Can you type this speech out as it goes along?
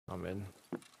I'm in.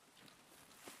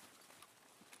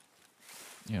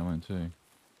 Yeah, I'm in too.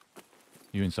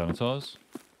 You in Sanitars?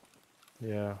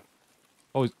 Yeah.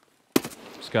 Oh,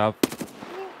 Scav.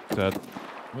 Dead.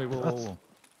 Wait, whoa, whoa, whoa.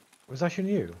 Was that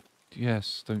shooting you?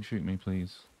 Yes, don't shoot me,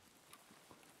 please.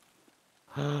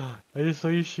 I just saw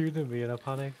you shooting at me and I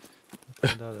panicked. I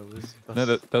found out it was No,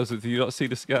 us. that was. Did you not see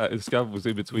the Scav? The Scav was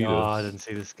in between No, us. I didn't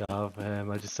see the scarf.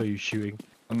 I just saw you shooting.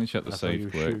 I'm gonna check the I thought you safe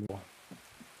were quick. shooting.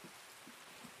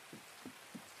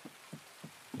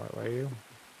 Where are you?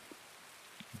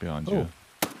 Behind Oh. you.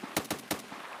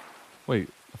 Wait,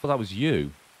 I thought that was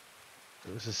you.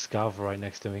 There was a scarf right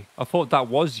next to me. I thought that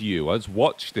was you. I just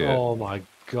watched it. Oh my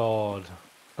god.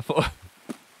 I thought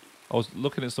I was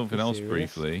looking at something You else serious?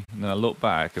 briefly, and then I looked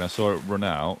back and I saw it run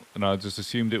out, and I just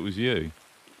assumed it was you.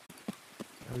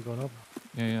 Are we going up?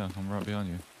 Yeah, yeah, I'm right behind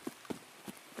you.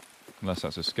 Unless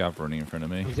that's a Scav running in front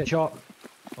of me. He's get shot.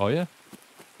 Oh yeah?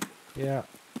 Yeah.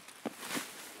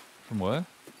 From where?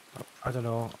 I don't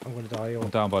know. I'm gonna die. I'm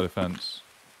down by the fence.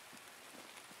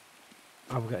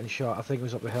 I'm getting shot. I think it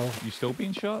was up the hill. You still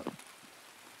being shot?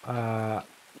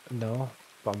 No.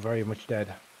 But I'm very much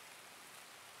dead.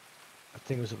 I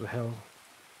think it was up the hill.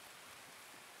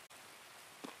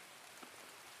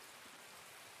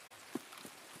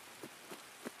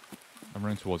 I'm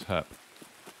running towards Hep.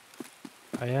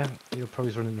 Oh yeah? You're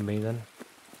probably running to me then.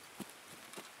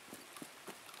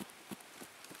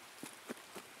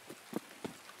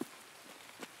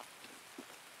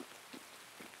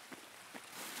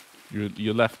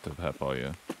 You're left of Hep, are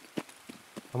you?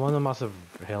 I'm on a massive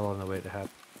hill on the way to Hep.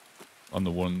 On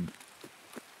the one...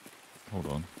 Hold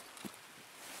on.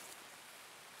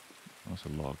 That's a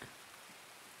log.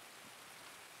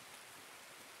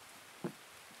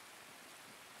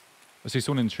 I see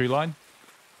someone in the tree line.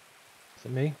 Is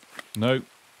it me? No.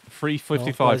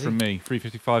 355 No, where is from he? me.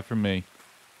 355 from me.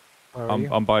 Where are you?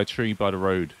 I'm by a tree by the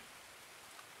road.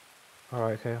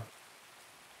 Alright, okay.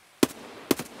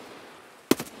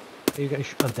 Are you getting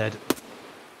I'm dead.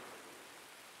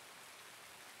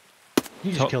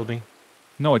 You just killed me.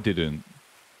 No, I didn't.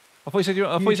 I thought you said you were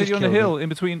on the killed me. hill in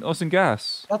between us and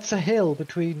gas. That's a hill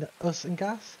between us and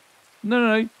gas?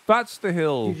 No. That's the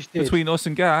hill You just did. between us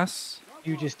and gas.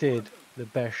 You just did the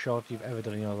best shot you've ever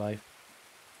done in your life.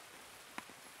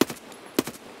 I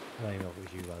don't even know if it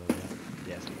was you, by the way.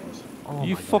 Yes, it was. Oh Are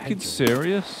you my God, fucking headshot.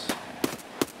 serious?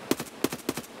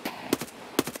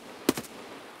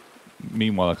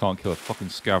 Meanwhile, I can't kill a fucking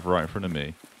scav right in front of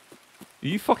me. Are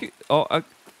you fucking... Oh,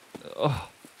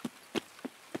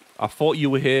 I thought you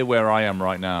were here where I am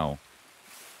right now.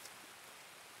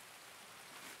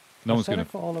 No one's gonna...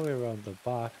 all the way around the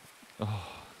back. Oh,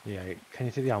 Yeah, can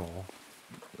you see the ammo?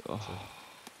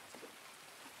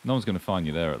 no one's gonna find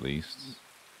you there, at least.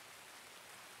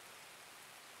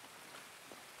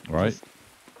 Right? Just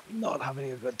not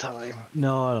having a good time.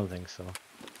 No, I don't think so.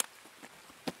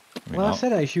 I mean, Well, I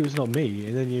said actually it was not me,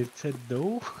 and then you said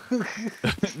no.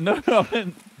 no, I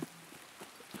meant...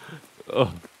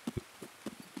 Oh.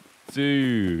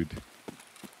 Dude.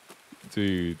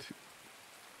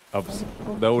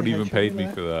 No one even paid me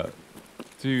for that.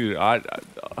 Dude, I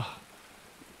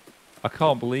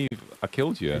can't believe I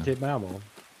killed you. You did my ammo.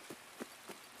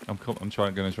 I'm gonna try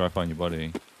to find your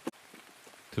body.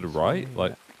 To the right,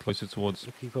 like closer towards.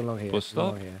 We'll keep going along here. Bus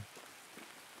stop? Here.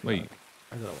 Wait,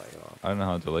 I don't know where you are. I don't know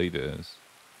how delayed it is.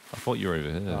 I thought you were over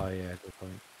here. Oh yeah, good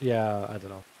point. Yeah, I don't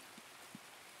know.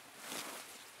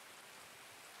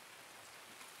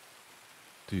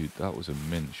 Dude, that was a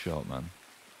mint shot, man.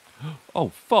 Oh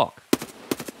fuck!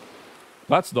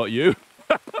 That's not you.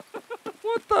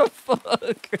 What the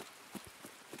fuck?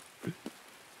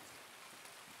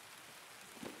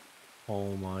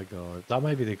 Oh my God, that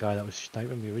might be the guy that was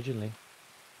sniping me originally.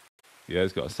 Yeah,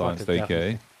 he's got a silenced Fucking AK.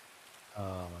 definitely.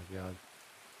 Oh my God.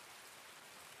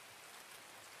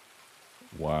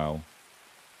 Wow.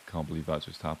 Can't believe that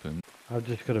just happened. I've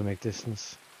just got to make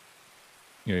distance.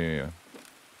 Yeah.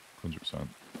 100%.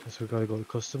 Guess we gotta go to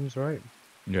customs, right?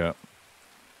 Yeah.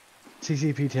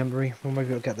 CCP temporary. When am I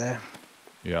gonna get there?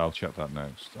 Yeah, I'll check that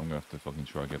next. I'm gonna have to fucking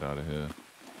try to get out of here.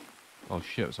 Oh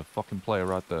shit, it's a fucking player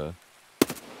right there.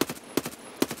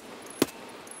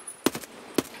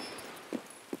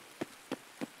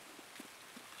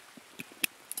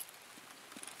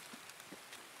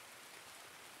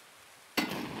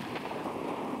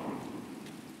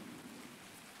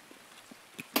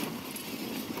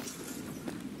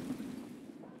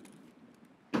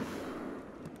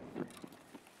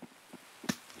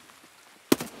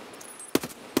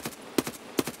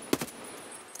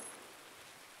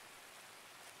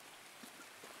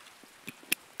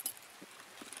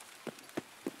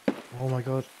 Oh my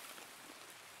God.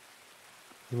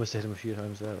 You must have hit him a few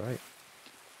times there, right?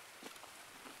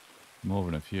 More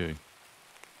than a few.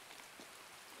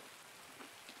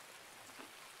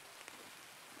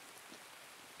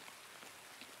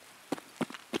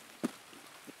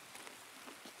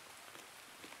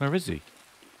 Where is he?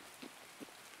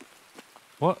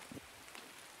 What?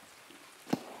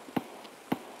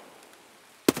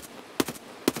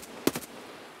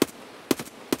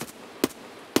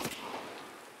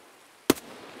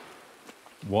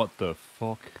 What the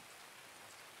fuck?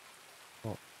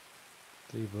 What?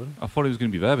 Did he run? I thought he was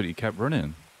going to be there, but he kept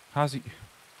running. How's he...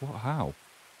 What? How?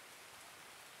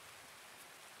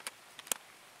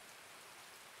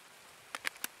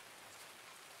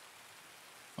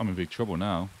 I'm in big trouble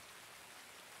now.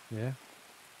 Yeah.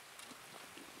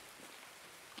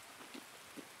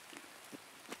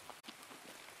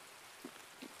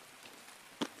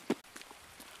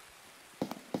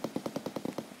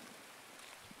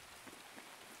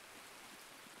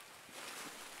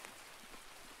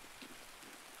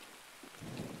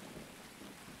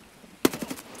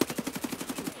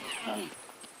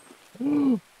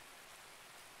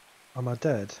 Am I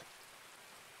dead?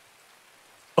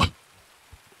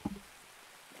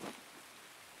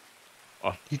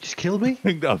 You just killed me? I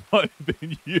think that might have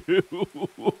been you.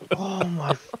 Oh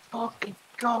my fucking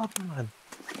god, man!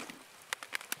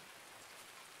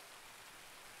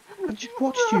 I just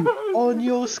watched you on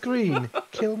your screen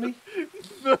kill me.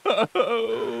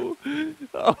 No!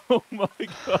 Oh my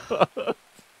god!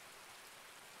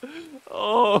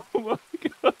 Oh my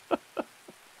god!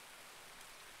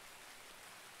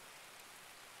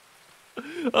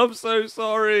 I'm so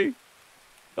sorry.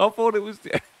 I thought it was.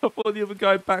 I thought the other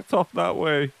guy backed off that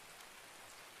way.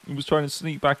 He was trying to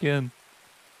sneak back in.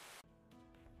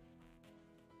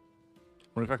 I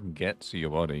wonder if I can get to your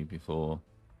body before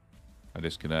I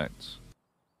disconnect.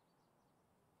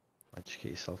 Why'd you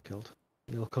get yourself killed?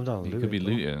 You'll come down and He loot could be it,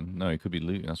 though. looting. No, he could be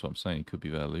looting. That's what I'm saying. He could be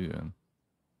there looting.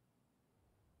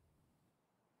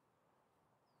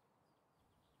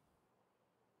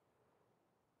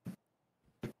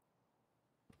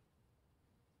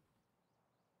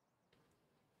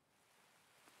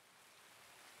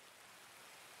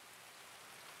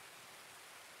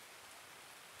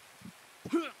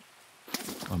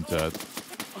 I'm dead.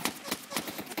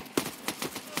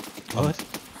 What?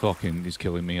 Fucking, he's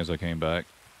killing me as I came back.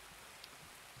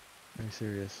 Are you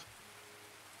serious?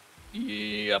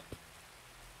 Yep.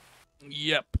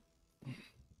 Yep.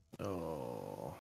 Oh.